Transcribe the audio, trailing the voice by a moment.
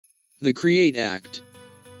The CREATE Act.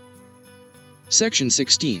 Section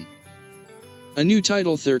 16. A new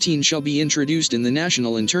Title 13 shall be introduced in the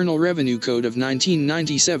National Internal Revenue Code of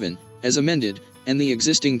 1997, as amended, and the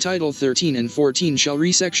existing Title 13 and 14 shall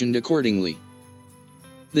resectioned accordingly.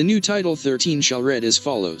 The new Title 13 shall read as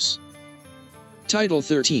follows. Title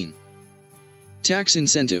 13. Tax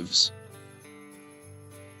Incentives.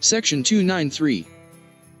 Section 293.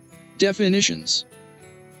 Definitions.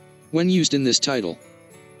 When used in this title,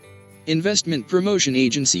 investment promotion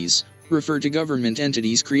agencies refer to government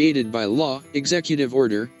entities created by law, executive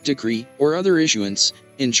order, decree, or other issuance,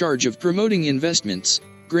 in charge of promoting investments,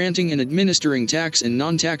 granting and administering tax and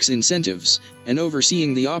non-tax incentives, and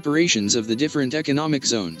overseeing the operations of the different economic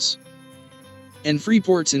zones and free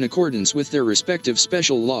ports in accordance with their respective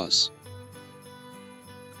special laws.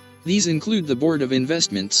 These include the Board of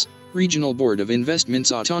Investments, Regional Board of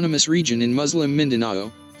Investments Autonomous Region in Muslim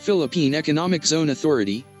Mindanao, Philippine Economic Zone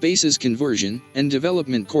Authority, Bases Conversion and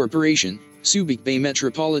Development Corporation, Subic Bay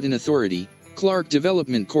Metropolitan Authority, Clark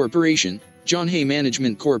Development Corporation, John Hay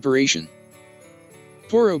Management Corporation,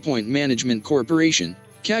 Poro Point Management Corporation,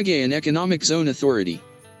 Cagayan Economic Zone Authority,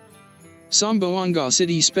 Zamboanga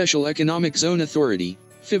City Special Economic Zone Authority,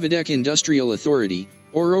 Fividec Industrial Authority,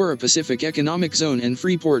 Aurora Pacific Economic Zone and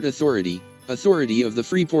Freeport Authority, Authority of the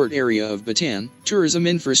Freeport Area of Bataan, Tourism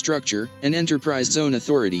Infrastructure and Enterprise Zone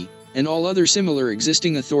Authority, and all other similar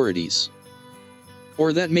existing authorities,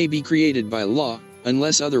 or that may be created by law,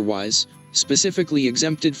 unless otherwise specifically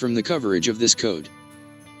exempted from the coverage of this code.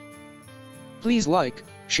 Please like,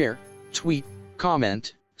 share, tweet,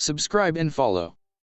 comment, subscribe and follow.